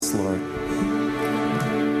us, Lord.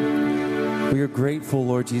 We are grateful,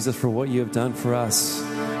 Lord Jesus, for what you have done for us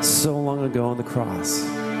so long ago on the cross.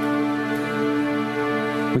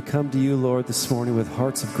 We come to you, Lord, this morning with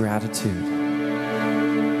hearts of gratitude. And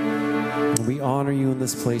we honor you in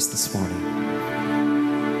this place this morning.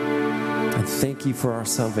 And thank you for our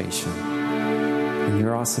salvation. In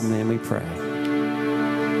your awesome name we pray.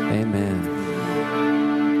 Amen.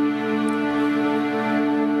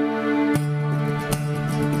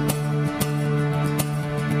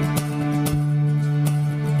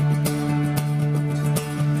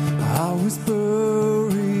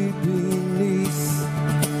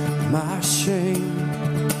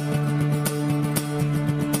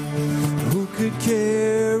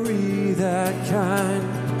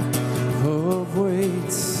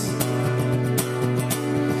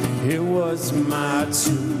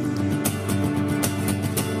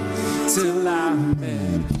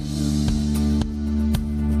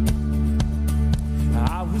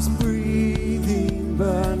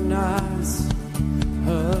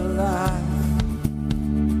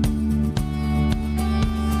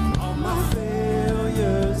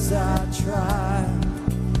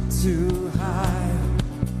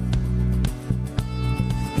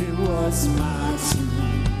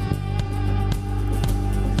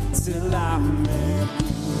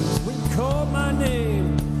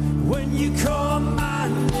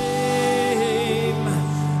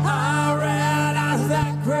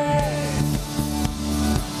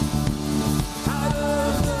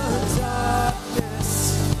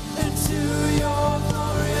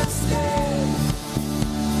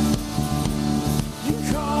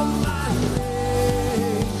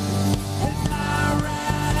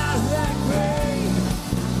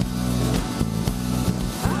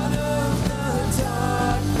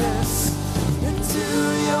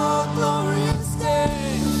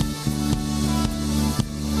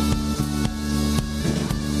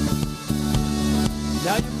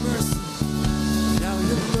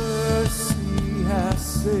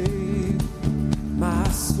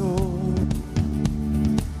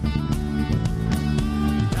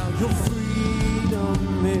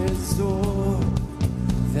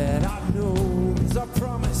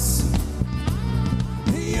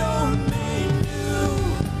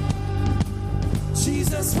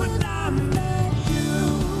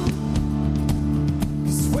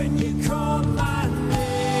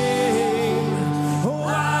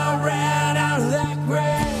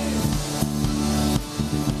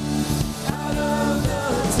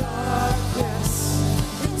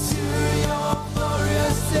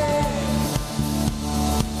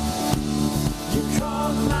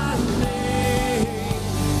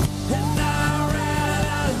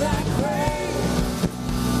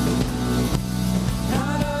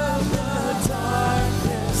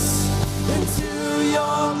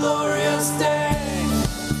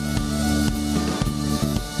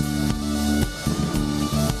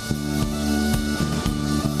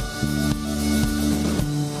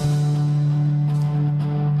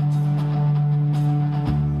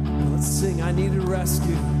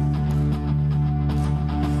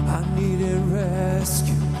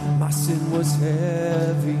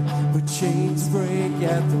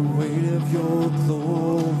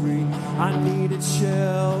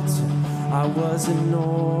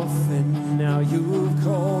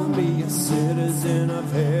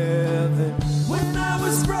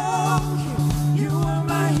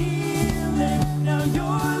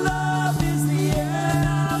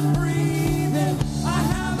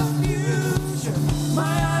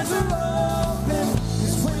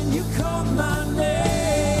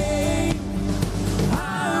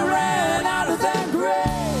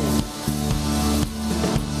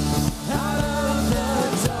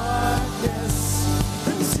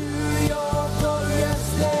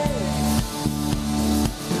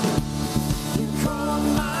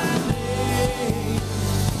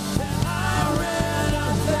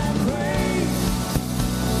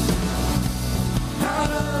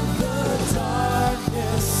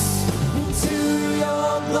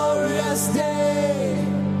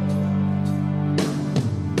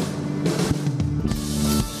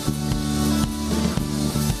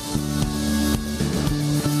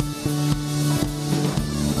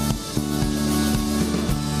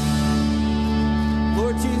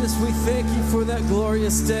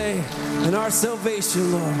 Glorious day and our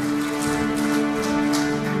salvation, Lord.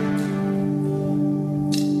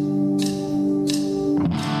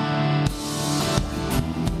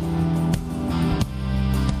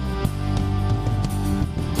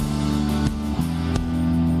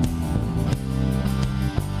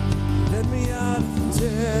 Let me out of the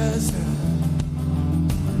desert,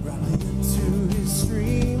 run into his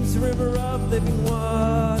streams. river of living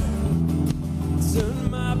water.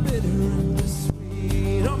 Turn my bitter into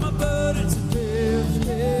sweet. All my burdens are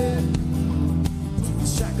lifted. The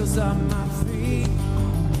shackles are my feet.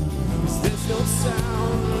 'Cause there's no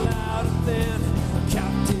sound louder than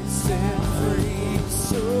captives set free.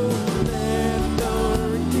 So let the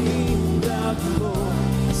redeemed of the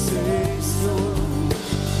Lord say so.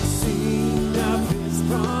 Sing of his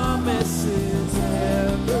promises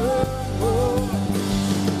evermore.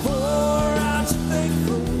 Pour out your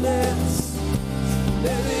thankfulness.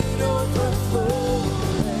 Let it overflow.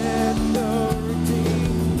 Let the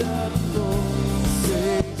redeemed of the Lord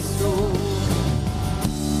say so.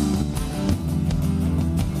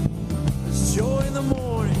 There's joy in the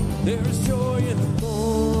morning. There is joy in the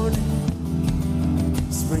morning.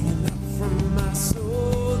 Springing up from my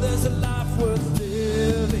soul. There's a life worth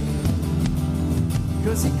living.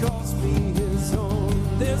 'Cause he calls me his own.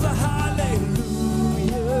 There's a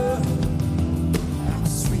hallelujah.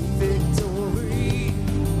 After sweet victory.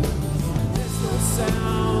 There's no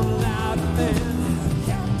sound louder than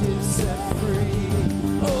captives set free.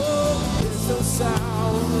 Oh, there's no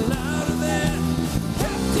sound louder than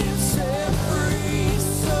captives set free.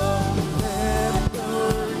 So let the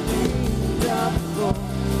redeemed of the Lord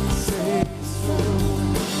say so.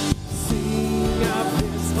 Sing of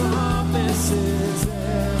his promises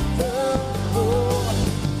evermore.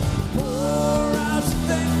 Pour out your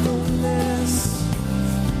thankfulness.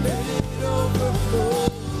 Let it overflow.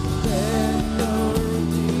 Let the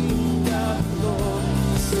redeemed of the Lord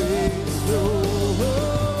say so.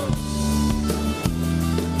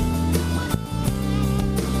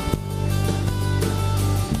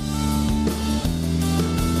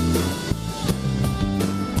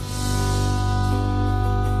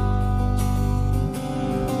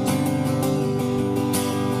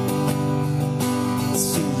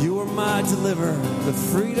 Sing, you are my deliverer. The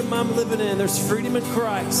freedom I'm living in, there's freedom in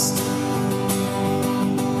Christ.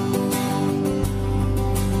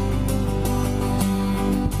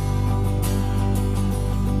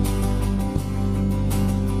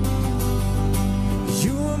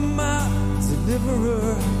 You are my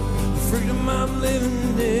deliverer, the freedom I'm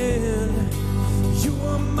living in. You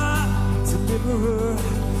are my deliverer,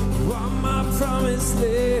 you are my promised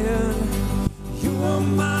land. You are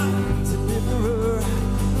my deliverer,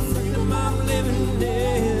 freedom I'm living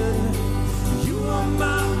in. You are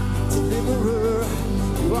my deliverer,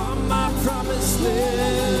 you are my promised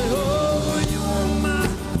land. Oh, you are my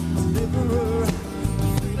deliverer,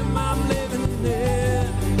 freedom I'm living in.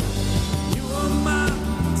 You are my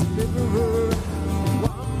deliverer, you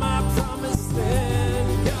are my promised land.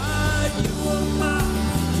 God, you are my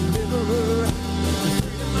deliverer,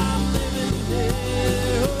 freedom I'm living in.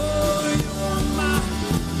 Oh, you are my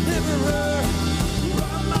deliverer, you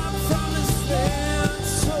are my promised land.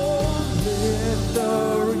 So let the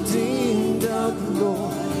redeemed of the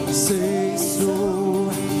Lord say so.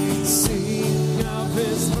 Sing of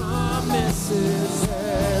his promises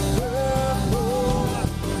evermore.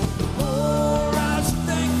 Pour out your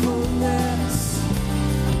thankfulness.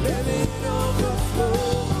 Let it overflow.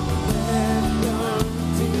 Let the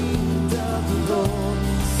redeemed of the Lord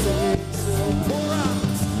say so. Pour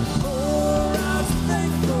out your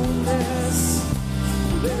thankfulness.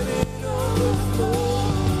 Let it overflow.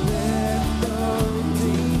 Let the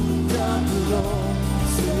redeemed of the Lord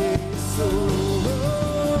say so.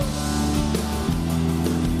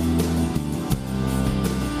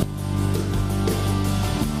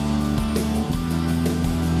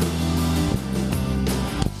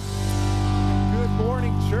 Good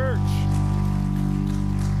morning, church.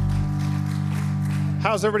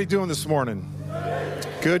 How's everybody doing this morning?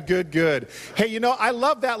 Good, good, good. Hey, you know, I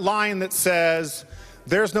love that line that says,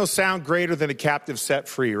 there's no sound greater than a captive set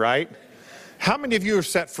free, right? How many of you are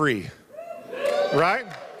set free? Right?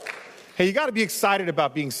 Hey, you got to be excited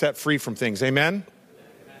about being set free from things. Amen?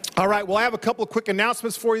 All right, well, I have a couple of quick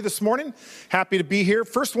announcements for you this morning. Happy to be here.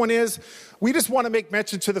 First one is, we just want to make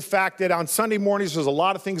mention to the fact that on Sunday mornings, there's a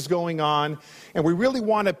lot of things going on, and we really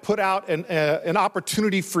want to put out an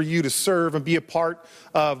opportunity for you to serve and be a part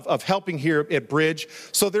of helping here at Bridge.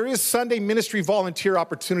 So there is Sunday ministry volunteer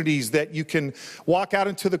opportunities that you can walk out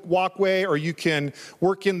into the walkway, or you can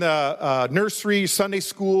work in the nursery, Sunday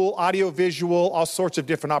school, audio visual, all sorts of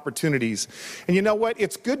different opportunities. And you know what?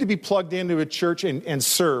 It's good to be plugged into a church and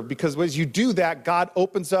serve, because as you do that, God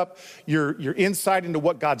opens up your insight into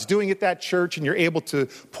what God's doing at that church, and you're able to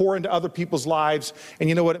pour into other people's lives. And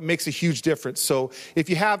you know what? It makes a huge difference. So if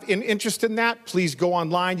you have an interest in that, please go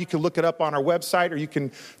online. You can look it up on our website, or you can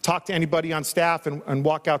talk to anybody on staff and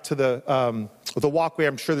walk out to the walkway.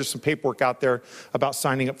 I'm sure there's some paperwork out there about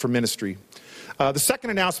signing up for ministry. The second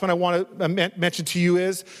announcement I want to mention to you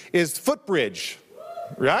is Footbridge,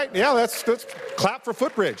 right? Yeah, let's clap for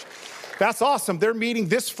Footbridge. That's awesome. They're meeting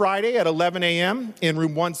this Friday at 11 a.m. in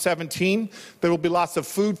room 117. There will be lots of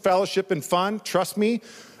food, fellowship, and fun. Trust me,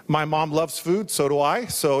 my mom loves food, so do I,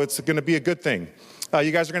 so it's going to be a good thing.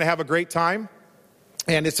 You guys are going to have a great time,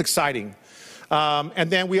 and it's exciting.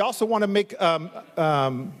 And then we also want to make,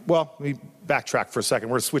 let me backtrack for a second.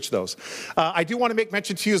 We're going to switch those. I do want to make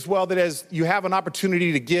mention to you as well that as you have an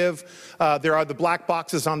opportunity to give, there are the black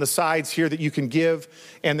boxes on the sides here that you can give.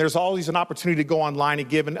 And there's always an opportunity to go online and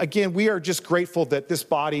give. And again, we are just grateful that this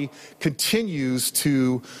body continues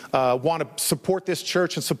to want to support this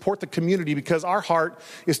church and support the community, because our heart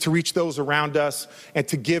is to reach those around us and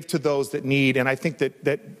to give to those that need. And I think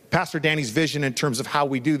that Pastor Danny's vision in terms of how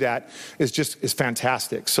we do that is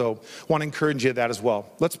fantastic. So I want to encourage you that as well.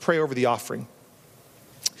 Let's pray over the offering.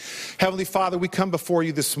 Heavenly Father, we come before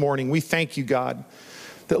you this morning. We thank you, God,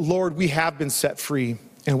 that, Lord, we have been set free,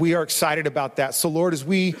 and we are excited about that. So, Lord, as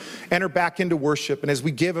we enter back into worship and as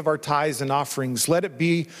we give of our tithes and offerings, let it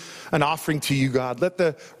be an offering to you, God. Let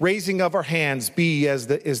the raising of our hands be as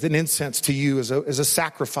an incense to you, as a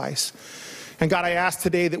sacrifice. And God, I ask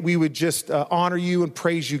today that we would just honor you and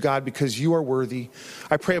praise you, God, because you are worthy.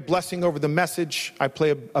 I pray a blessing over the message. I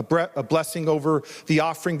pray a blessing over the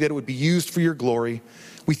offering, that it would be used for your glory.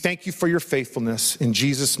 We thank you for your faithfulness. In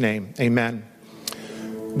Jesus' name, amen.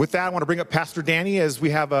 With that, I want to bring up Pastor Danny as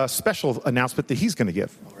we have a special announcement that he's going to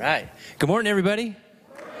give. All right. Good morning, everybody.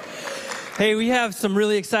 Hey, we have some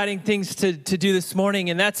really exciting things to do this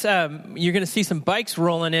morning, and that's you're going to see some bikes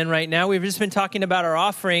rolling in right now. We've just been talking about our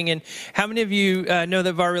offering, and how many of you know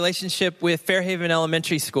of our relationship with Fairhaven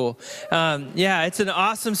Elementary School? Yeah, it's an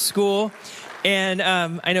awesome school. And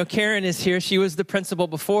I know Karen is here. She was the principal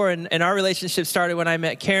before, and our relationship started when I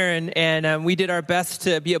met Karen, and we did our best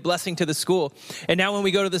to be a blessing to the school. And now when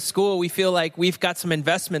we go to the school, we feel like we've got some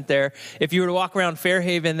investment there. If you were to walk around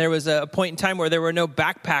Fairhaven, there was a point in time where there were no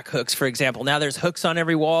backpack hooks, for example. Now there's hooks on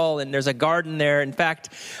every wall, and there's a garden there. In fact,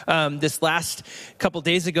 this last couple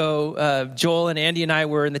days ago, Joel and Andy and I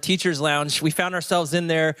were in the teacher's lounge. We found ourselves in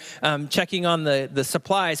there checking on the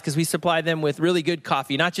supplies, because we supply them with really good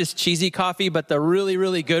coffee, not just cheesy coffee, but the really,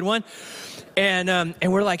 really good one. And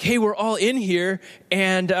we're like, hey, we're all in here,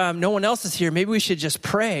 and no one else is here. Maybe we should just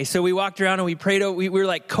pray. So we walked around and we prayed. We were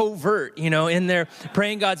like covert, in there,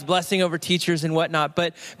 praying God's blessing over teachers and whatnot.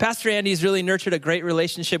 But Pastor Andy's really nurtured a great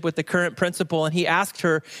relationship with the current principal, and he asked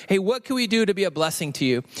her, hey, what can we do to be a blessing to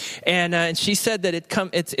you? And she said that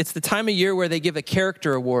it's the time of year where they give a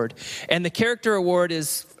character award, and the character award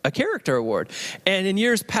is a character award. And in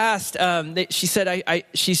years past, she said,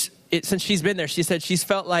 since she's been there, she said she's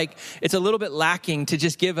felt like it's a little bit lacking to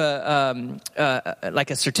just give like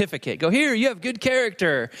a certificate. Go here, you have good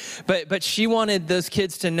character. But she wanted those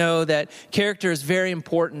kids to know that character is very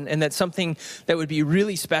important, and that's something that would be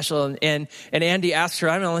really special. And Andy asked her,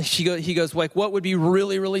 I don't know, he goes, like, what would be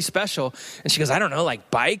really, really special? And she goes, I don't know, like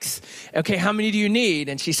bikes? Okay, how many do you need?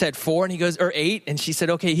 And she said 4, and he goes, or 8. And she said,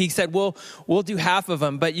 okay. He said, we'll do half of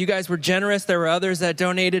them. But you guys were generous. There were others that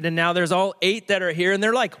donated, and now there's all 8 that are here, and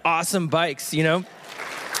they're like awesome bikes,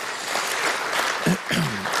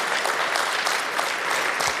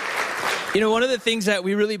 One of the things that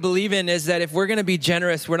we really believe in is that if we're going to be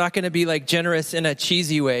generous, we're not going to be like generous in a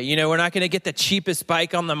cheesy way. We're not going to get the cheapest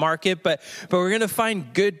bike on the market, but we're going to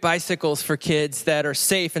find good bicycles for kids that are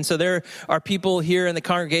safe. And so there are people here in the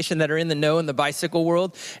congregation that are in the know in the bicycle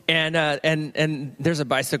world, and there's a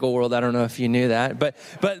bicycle world. I don't know if you knew that, but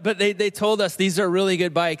they told us these are really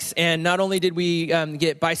good bikes. And not only did we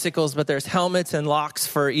get bicycles, but there's helmets and locks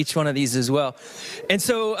for each one of these as well. And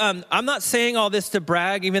so I'm not saying all this to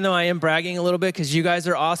brag, even though I am bragging a little bit because you guys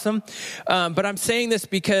are awesome. But I'm saying this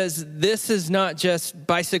because this is not just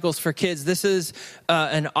bicycles for kids. This is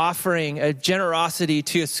an offering, a generosity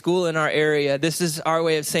to a school in our area. This is our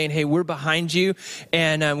way of saying, hey, we're behind you,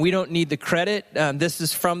 and we don't need the credit. This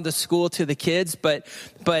is from the school to the kids, but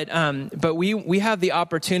we have the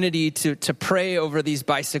opportunity to pray over these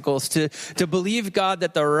bicycles, to believe, God,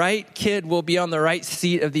 that the right kid will be on the right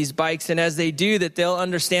seat of these bikes, and as they do, that they'll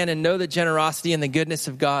understand and know the generosity and the goodness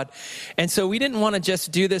of God. And so we didn't want to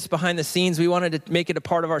just do this behind the scenes. We wanted to make it a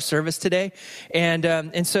part of our service today.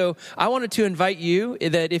 And so I wanted to invite you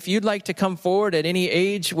that if you'd like to come forward at any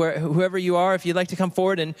age, whoever you are, if you'd like to come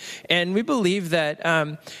forward, and we believe that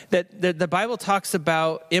the Bible talks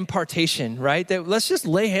about impartation, right? That let's just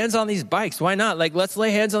lay hands on these bikes. Why not? Like, let's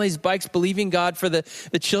lay hands on these bikes, believing God for the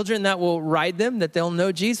children that will ride them, that they'll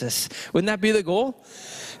know Jesus. Wouldn't that be the goal?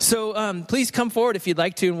 So please come forward if you'd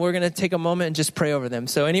like to, and we're going to take a moment and just pray over them.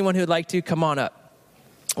 So anyone who'd like to, come on up.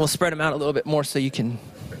 we'll spread them out a little bit more so you can.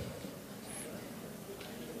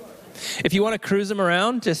 If you want to cruise them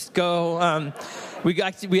around, just go. We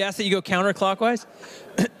ask that you go counterclockwise.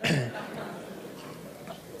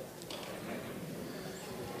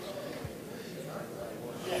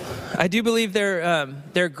 I do believe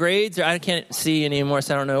their grades. I can't see anymore,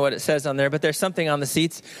 so I don't know what it says on there. But there's something on the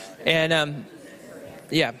seats, and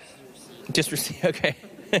yeah, just receive. Okay.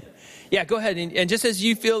 Yeah, go ahead. And just as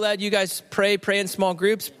you feel led, you guys pray in small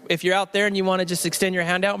groups. If you're out there and you want to just extend your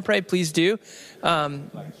hand out and pray, please do.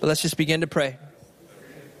 But let's just begin to pray.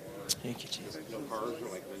 Thank you, Jesus.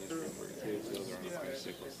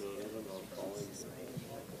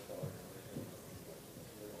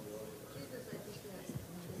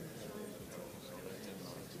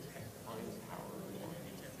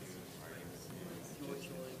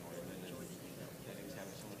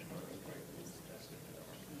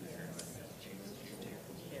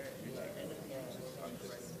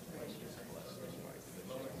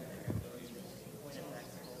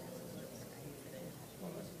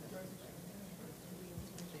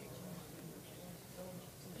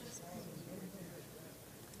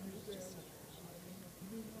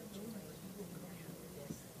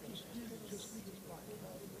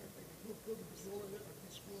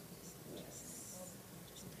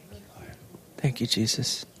 Thank you,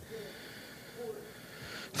 Jesus.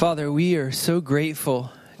 Father, we are so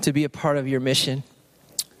grateful to be a part of your mission.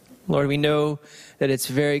 Lord, we know that it's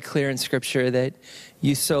very clear in Scripture that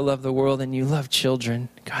you so love the world and you love children.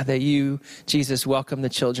 God, that you, Jesus, welcome the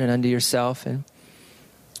children unto yourself. And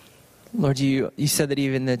Lord, you said that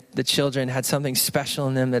even the children had something special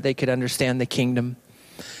in them, that they could understand the kingdom.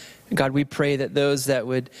 God, we pray that those that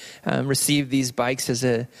would receive these bikes as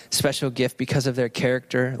a special gift because of their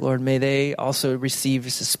character, Lord, may they also receive a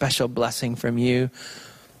special blessing from you.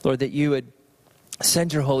 Lord, that you would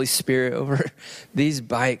send your Holy Spirit over these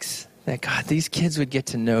bikes, that God, these kids would get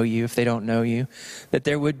to know you if they don't know you, that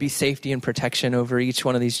there would be safety and protection over each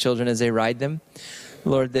one of these children as they ride them.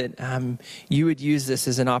 Lord, that you would use this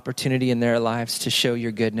as an opportunity in their lives to show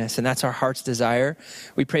your goodness. And that's our heart's desire.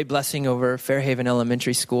 We pray blessing over Fairhaven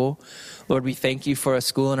Elementary School. Lord, we thank you for a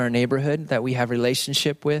school in our neighborhood that we have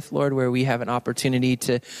relationship with, Lord, where we have an opportunity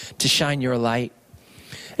to shine your light.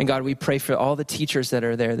 And God, we pray for all the teachers that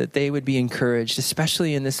are there, that they would be encouraged,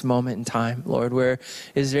 especially in this moment in time, Lord, where it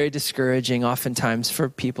is very discouraging oftentimes for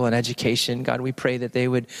people in education. God, we pray that they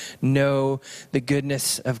would know the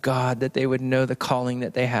goodness of God, that they would know the calling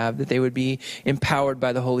that they have, that they would be empowered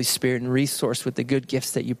by the Holy Spirit and resourced with the good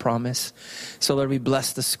gifts that you promise. So, Lord, we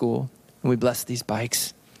bless the school and we bless these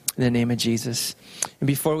bikes. In the name of Jesus. And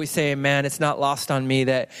before we say amen, it's not lost on me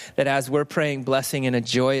that as we're praying blessing in a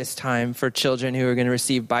joyous time for children who are going to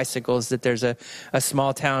receive bicycles, that there's a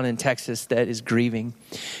small town in Texas that is grieving.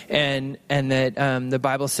 And that the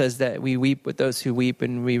Bible says that we weep with those who weep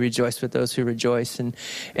and we rejoice with those who rejoice. And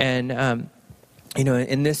you know,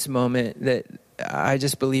 in this moment, that I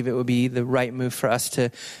just believe it would be the right move for us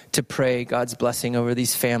to pray God's blessing over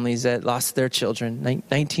these families that lost their children,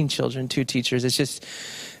 19 children, 2 teachers.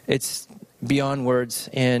 It's beyond words.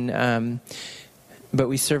 And but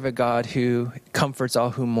we serve a God who comforts all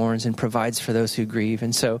who mourns and provides for those who grieve.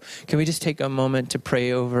 And so can we just take a moment to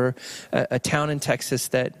pray over a town in Texas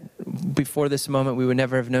that before this moment we would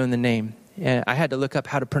never have known the name. And I had to look up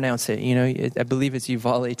how to pronounce it. You know, I believe it's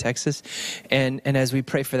Uvalde, Texas. And as we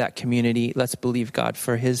pray for that community, let's believe God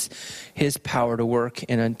for his power to work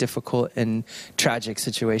in a difficult and tragic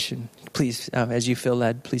situation. Please, as you feel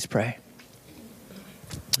led, please pray.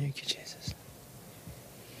 Thank you, Jesus.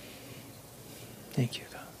 Thank you,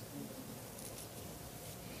 God.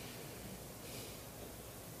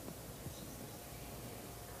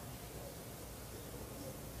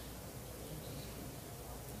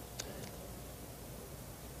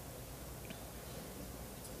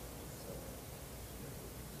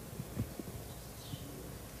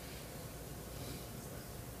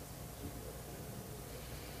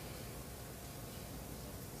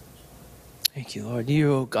 Thank you, Lord.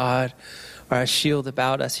 You, O God, are a shield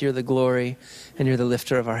about us. You're the glory, and you're the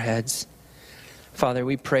lifter of our heads. Father,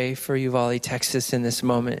 we pray for Uvalde, Texas in this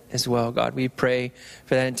moment as well, God. We pray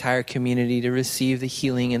for that entire community to receive the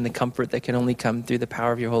healing and the comfort that can only come through the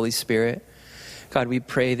power of your Holy Spirit. God, we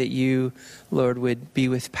pray that you, Lord, would be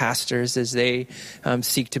with pastors as they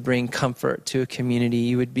seek to bring comfort to a community.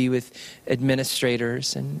 You would be with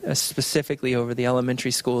administrators and specifically over the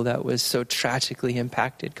elementary school that was so tragically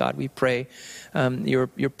impacted. God, we pray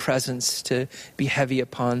your presence to be heavy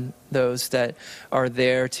upon those that are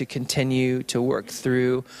there to continue to work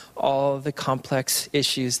through all the complex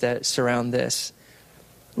issues that surround this.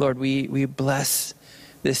 Lord, we bless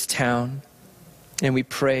this town. And we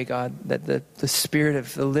pray, God, that the Spirit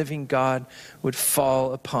of the living God would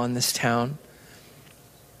fall upon this town.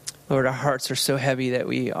 Lord, our hearts are so heavy that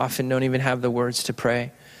we often don't even have the words to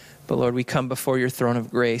pray. But Lord, we come before your throne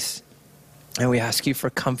of grace, and we ask you for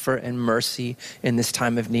comfort and mercy in this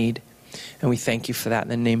time of need. And we thank you for that in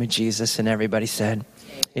the name of Jesus. And everybody said,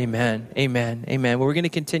 amen, amen, amen. Well, we're going to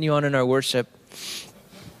continue on in our worship.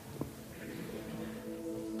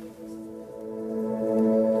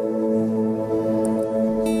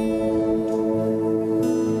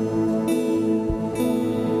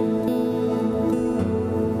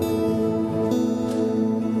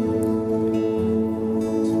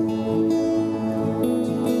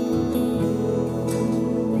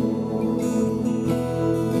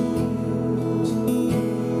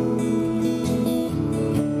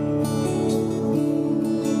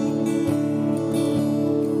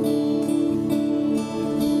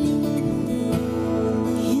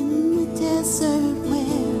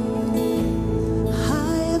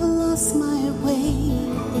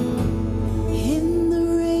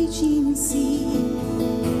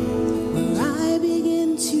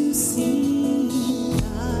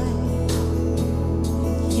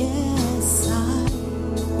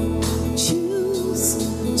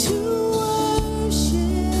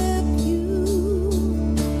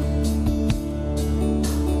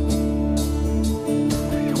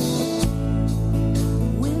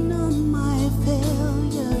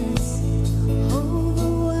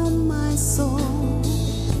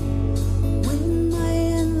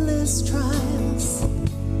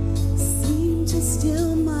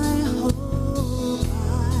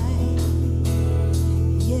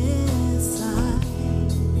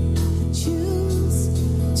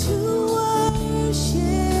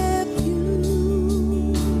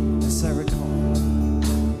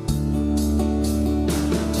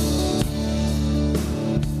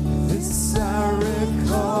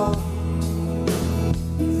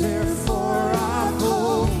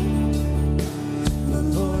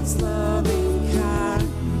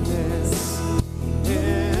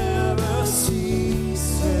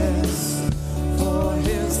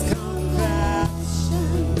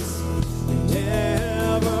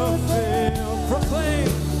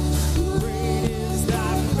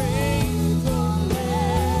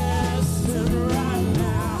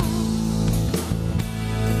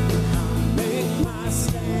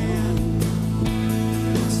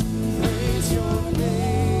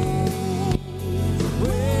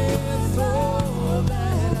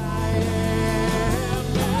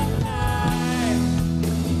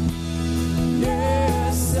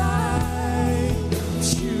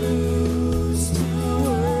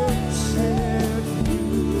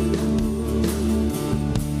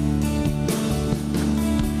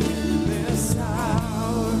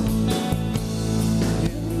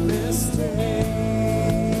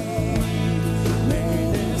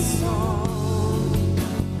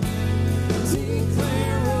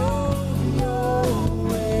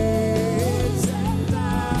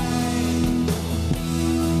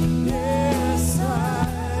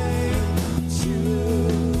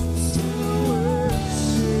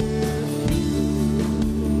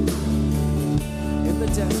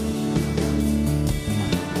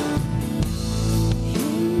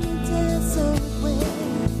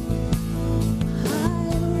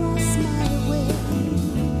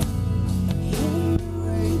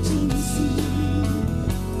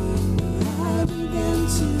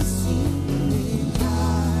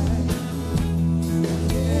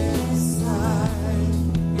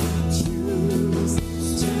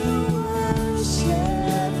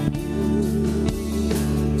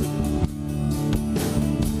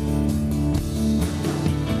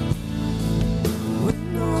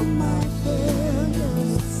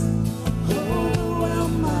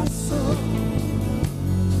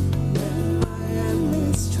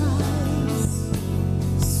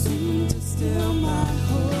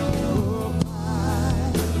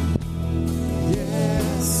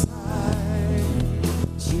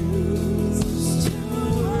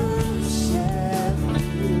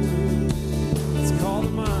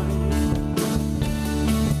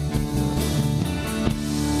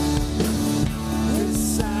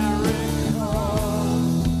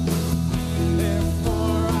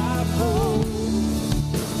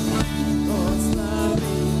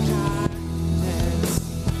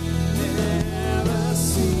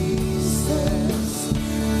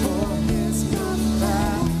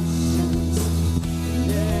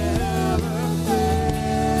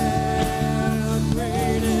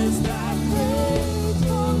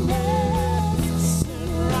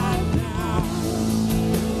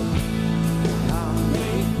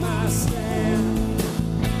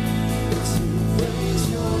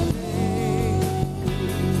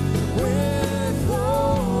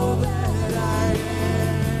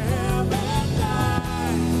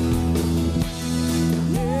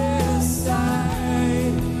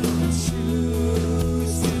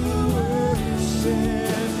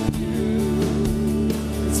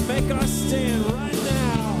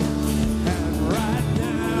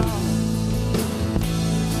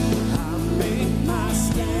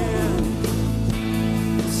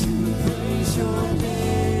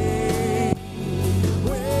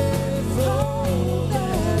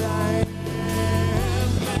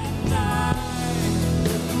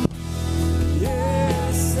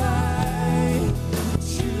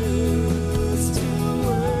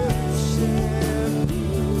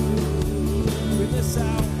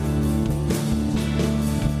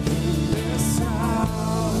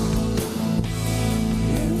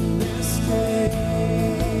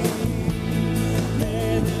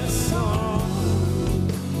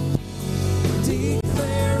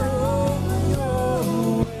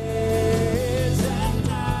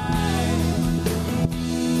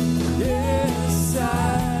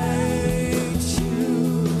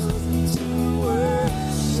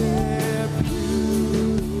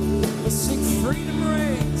 freedom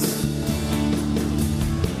reigns.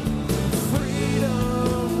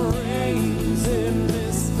 Freedom reigns in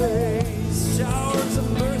this place. Showers of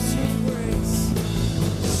mercy and grace.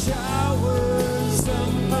 Showers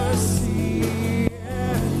of mercy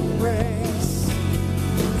and grace.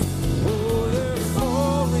 Oh, they're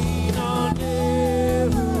falling on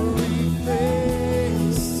every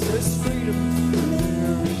face. There's freedom.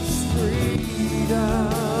 There is freedom.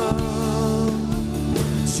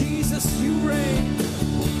 Jesus, you reign.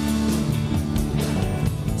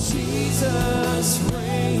 Jesus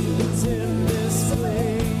reigns in this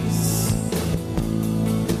place.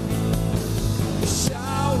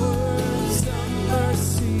 Showers of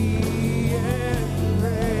mercy and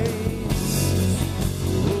grace.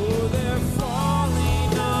 Oh, they're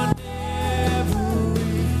falling on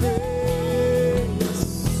every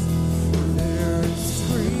face. There is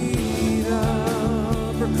freedom.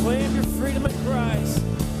 Proclaim your freedom in Christ.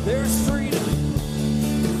 There's freedom.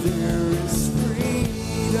 There is freedom.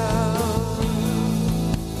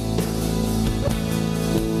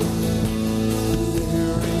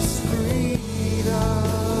 There is freedom.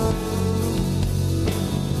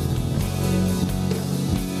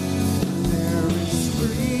 There is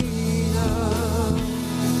freedom.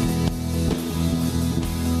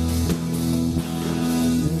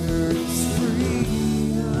 There is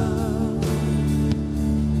freedom.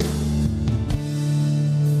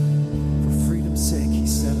 For freedom's sake, He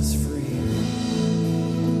set us free.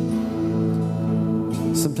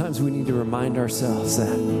 Sometimes we need to remind ourselves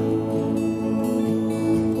that.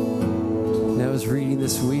 And I was reading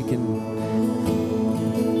this week and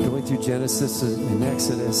going through Genesis and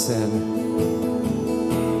Exodus, and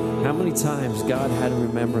how many times God had to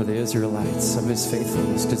remember the Israelites of His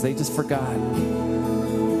faithfulness because they just forgot.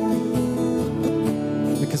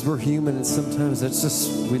 Because we're human, and sometimes it's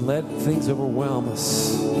just, we let things overwhelm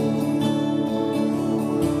us.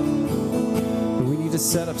 But we need to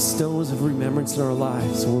set up stones of remembrance in our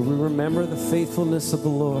lives where we remember the faithfulness of the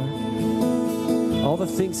Lord, all the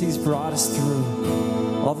things He's brought us through,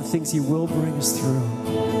 all the things He will bring us through.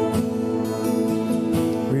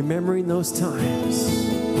 Remembering those times,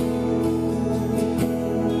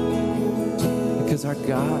 because our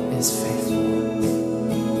God is faithful.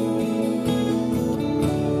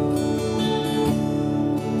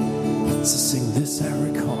 So sing this, I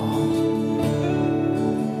recall.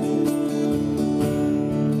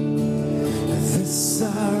 This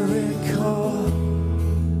I recall.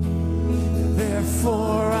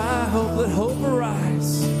 Therefore I hope, let hope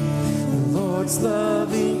arise. The Lord's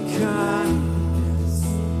loving kindness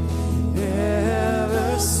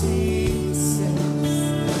ever ceases,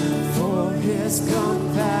 for His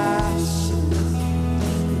compassion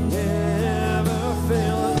never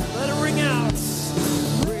fails. Let it ring out.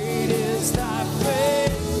 Great is thy faithfulness.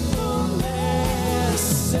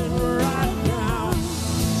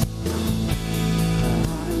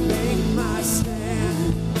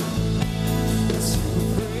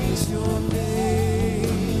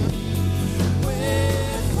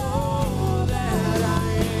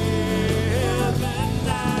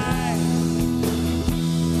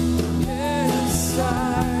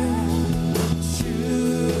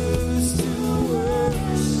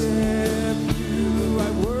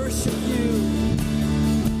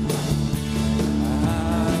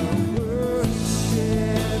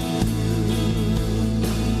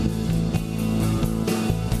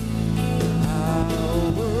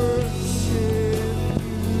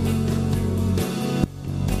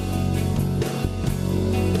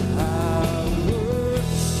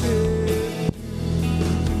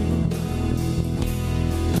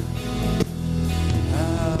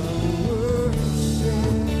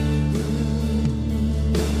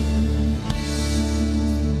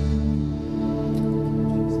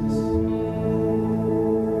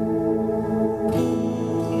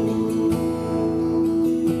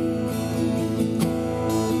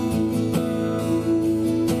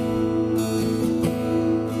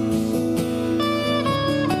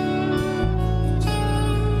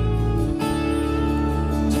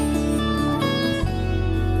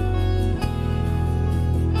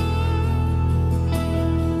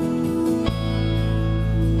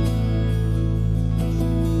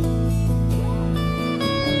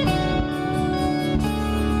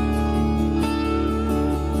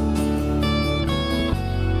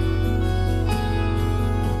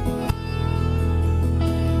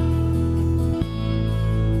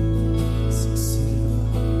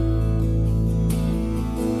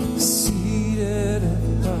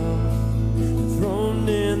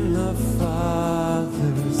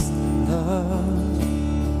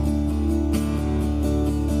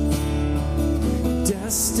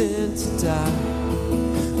 sent to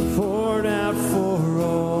die, poured out for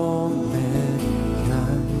all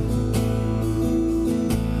mankind.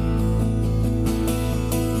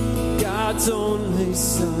 God's only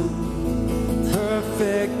Son,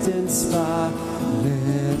 perfect and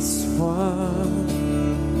spotless one.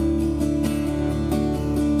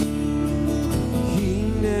 He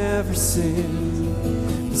never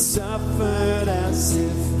sinned, suffered as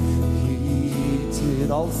if he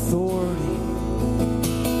did. All authority,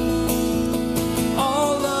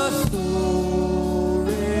 all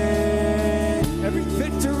authority, every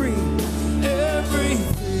victory, every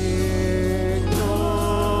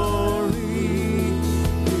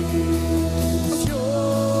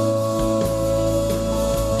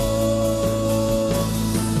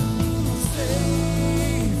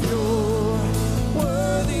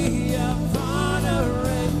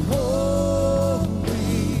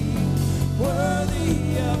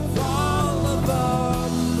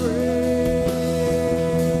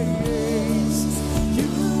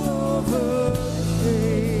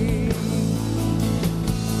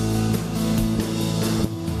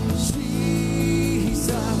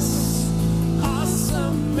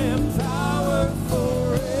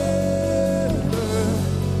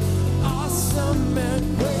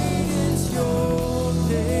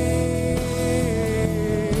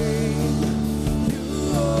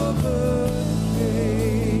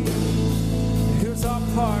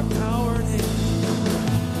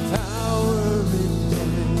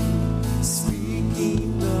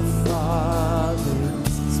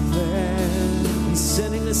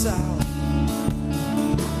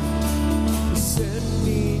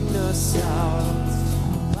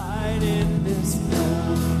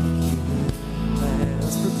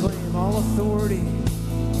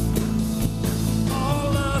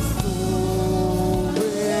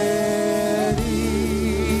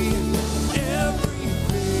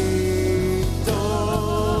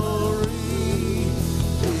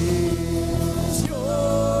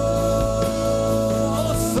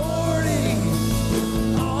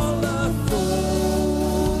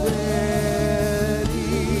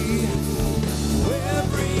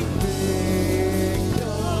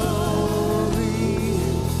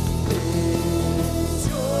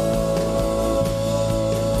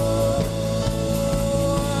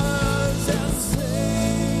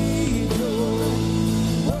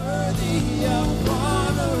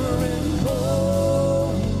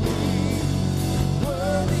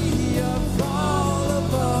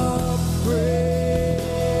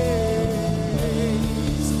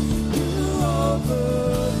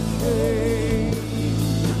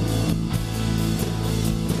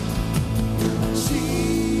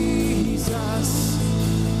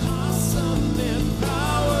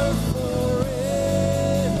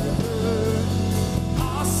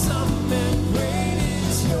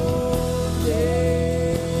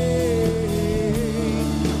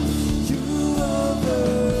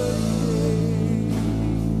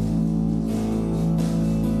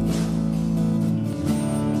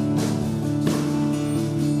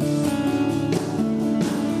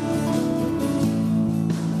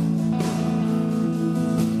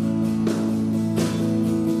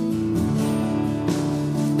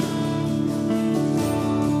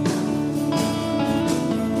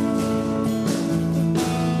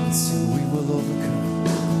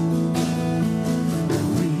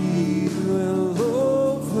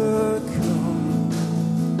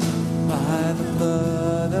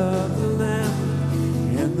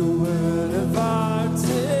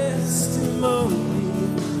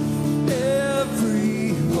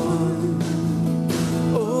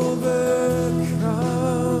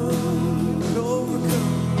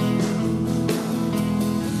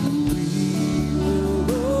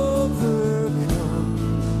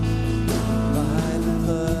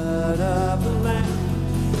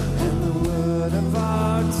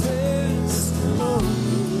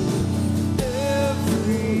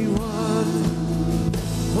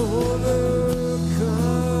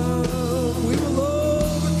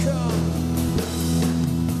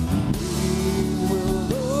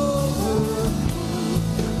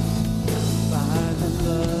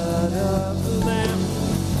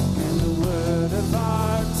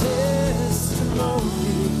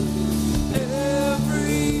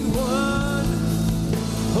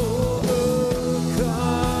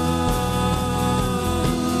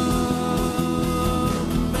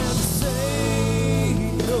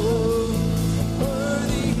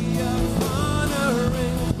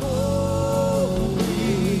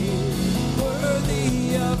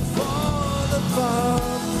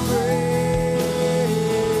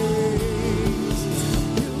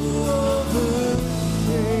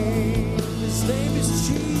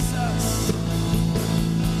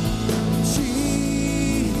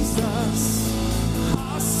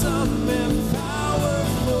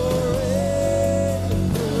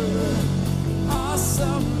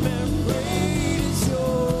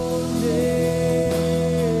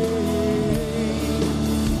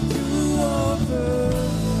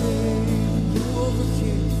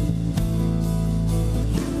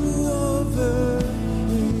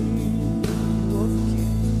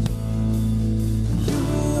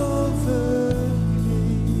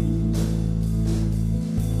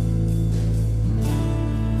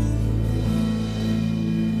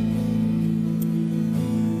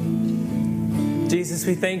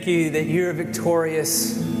Jesus, we thank you that you're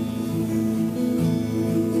victorious.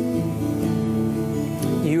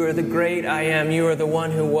 You are the great I am. You are the one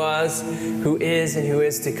who was, who is, and who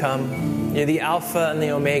is to come. You're the Alpha and the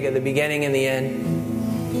Omega, the beginning and the end.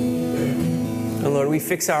 And Lord, we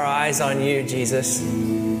fix our eyes on you, Jesus.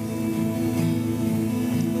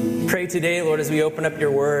 Pray today, Lord, as we open up your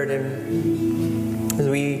word and as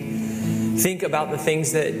we think about the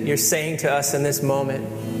things that you're saying to us in this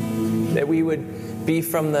moment, that we would be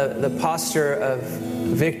from the posture of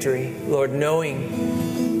victory, Lord,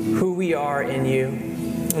 knowing who we are in you.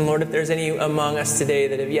 And Lord, if there's any among us today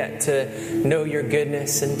that have yet to know your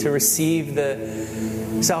goodness and to receive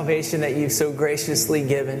the salvation that you've so graciously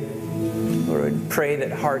given, Lord, pray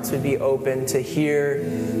that hearts would be open to hear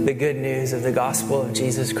the good news of the gospel of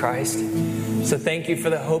Jesus Christ. So thank you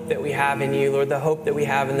for the hope that we have in you, Lord, the hope that we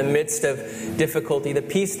have in the midst of difficulty, the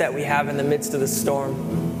peace that we have in the midst of the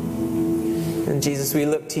storm. And Jesus, we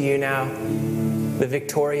look to you now, the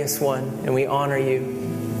victorious one, and we honor you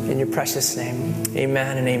in your precious name.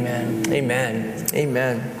 Amen and amen. Amen.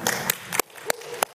 Amen.